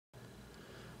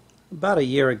About a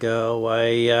year ago,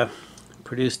 I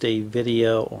produced a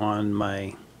video on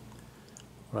my,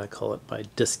 what I call it, my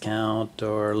discount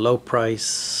or low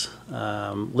price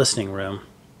listening room.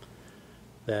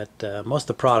 That most of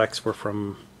the products were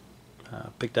from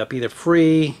picked up either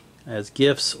free as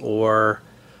gifts or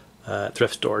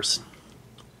thrift stores.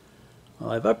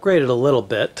 Well, I've upgraded a little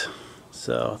bit,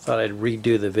 so I thought I'd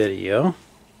redo the video.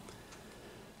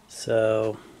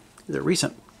 So, the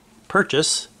recent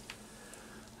purchase.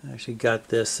 I actually got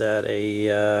this at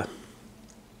a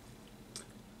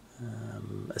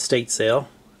estate sale.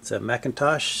 It's a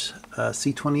Macintosh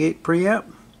C28 preamp.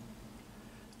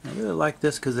 I really like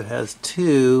this because it has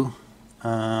two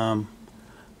phono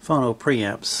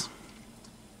preamps.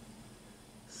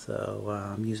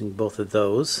 So I'm using both of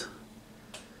those.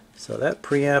 So that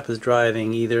preamp is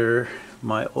driving either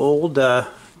my old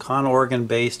Con organ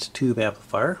based tube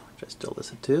amplifier, which I still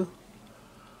listen to,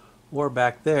 or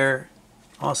back there,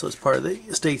 also as part of the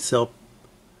estate sale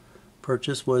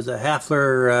purchase, was a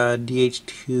Hafler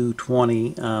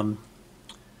DH220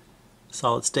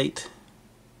 solid state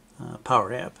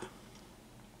power amp.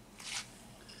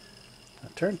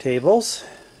 Turntables.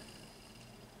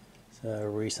 It's a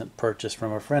recent purchase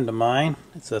from a friend of mine.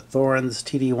 It's a Thorens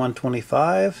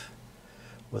TD125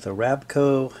 with a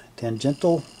Rabco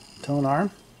tangential tone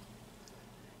arm.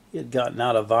 He had gotten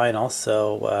out of vinyl,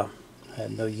 so I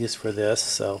had no use for this,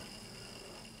 so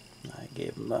I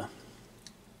gave him a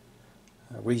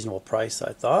reasonable price,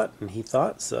 I thought, and he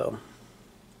thought, so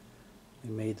we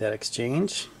made that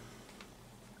exchange.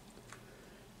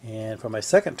 And for my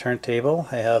second turntable,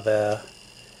 I have a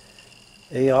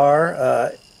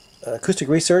Acoustic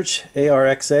Research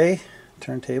ARXA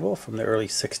turntable from the early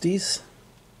 60s.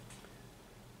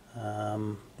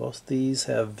 Both these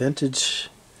have vintage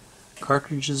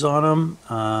cartridges on them.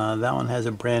 That one has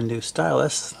a brand new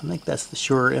stylus. I think that's the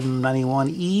Shure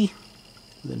M91E,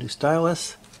 the new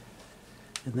stylus.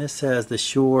 And this has the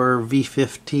Shure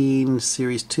V15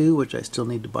 Series 2, which I still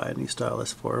need to buy a new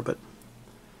stylus for, but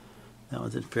that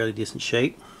one's in fairly decent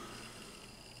shape.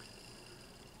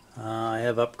 I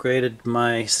have upgraded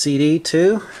my CD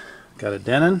too. Got a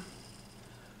Denon.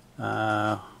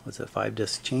 What's a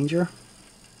 5-disc changer?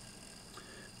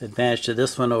 The advantage to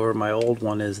this one over my old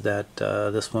one is that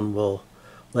this one will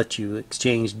let you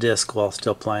exchange disc while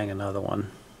still playing another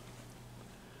one.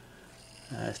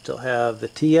 I still have the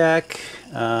TEAC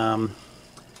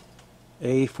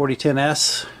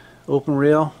A4010S open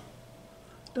reel.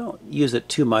 Don't use it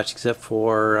too much except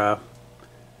for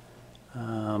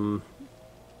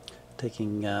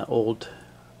taking old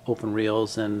open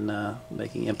reels and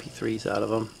making MP3s out of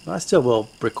them. But I still will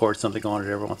record something on it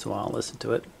every once in a while and listen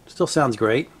to it. Still sounds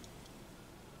great.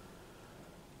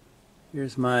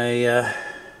 Here's my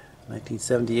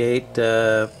 1978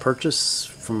 purchase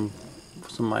from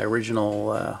some of my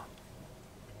original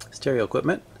stereo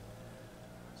equipment.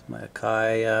 It's my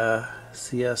Akai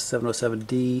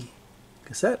CS707D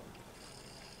cassette.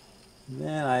 And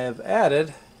then I have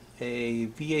added a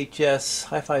VHS,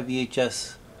 hi-fi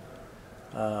VHS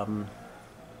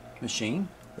machine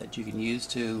that you can use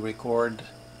to record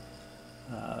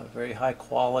very high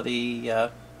quality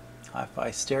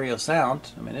hi-fi stereo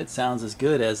sound. I mean, it sounds as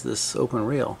good as this open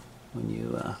reel when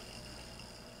you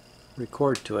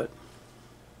record to it.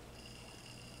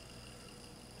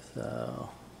 So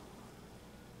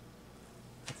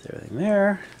that's everything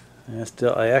there. And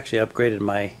I actually upgraded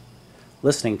my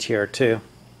listening chair too.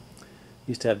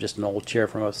 Used to have just an old chair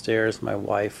from upstairs. My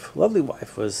wife, lovely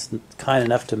wife, was kind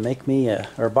enough to make me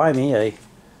or buy me a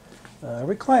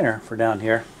recliner for down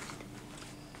here.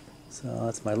 So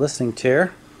that's my listening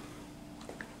chair.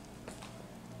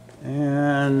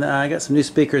 And I got some new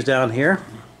speakers down here.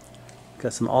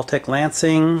 Got some Altec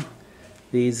Lansing.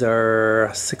 These are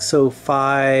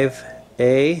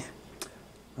 605A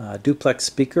duplex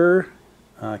speaker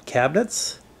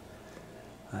cabinets.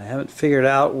 I haven't figured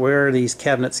out where these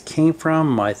cabinets came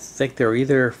from. I think they're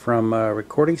either from a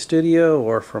recording studio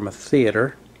or from a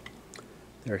theater.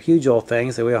 They're huge old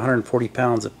things. They weigh 140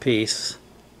 pounds a piece.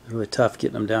 It's really tough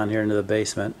getting them down here into the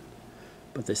basement.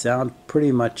 But they sound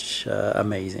pretty much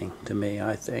amazing to me,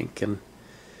 I think. And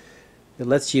it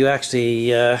lets you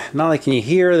actually, not only can you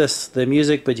hear the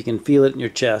music, but you can feel it in your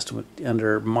chest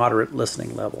under moderate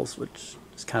listening levels, which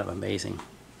is kind of amazing.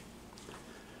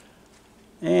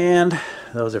 And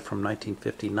those are from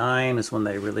 1959, is when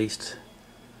they released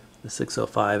the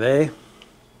 605A.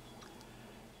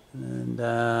 And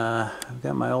I've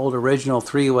got my old original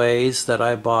 3-ways that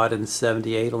I bought in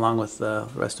 '78 along with the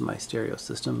rest of my stereo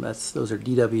system. Those are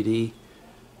DWD.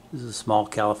 This is a small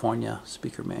California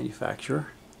speaker manufacturer.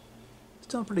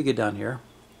 Still pretty good down here.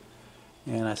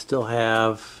 And I still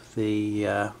have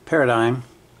the Paradigm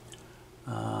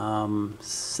 7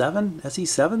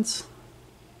 SE7s, I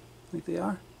think they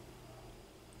are,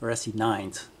 or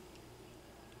SE9s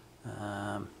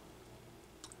from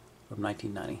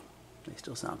 1990. They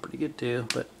still sound pretty good too,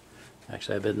 but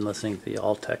actually I've been listening to the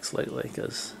Altex lately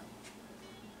because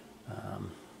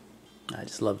I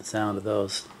just love the sound of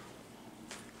those.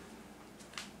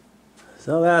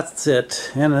 So that's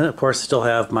it. And then of course I still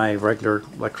have my regular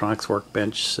electronics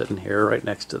workbench sitting here right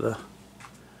next to the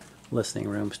listening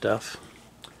room stuff.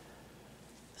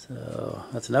 So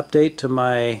that's an update to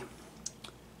my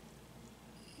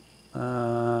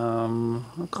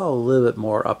I'll call it a little bit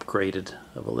more upgraded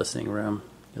of a listening room,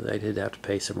 because I did have to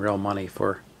pay some real money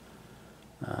for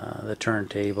the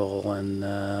turntable and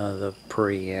the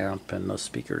preamp and those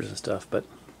speakers and stuff, but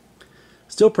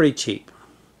still pretty cheap.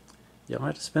 You don't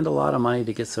have to spend a lot of money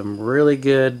to get some really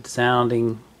good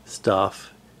sounding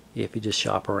stuff if you just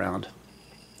shop around.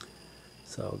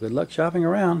 So good luck shopping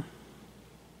around,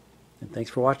 and thanks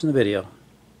for watching the video.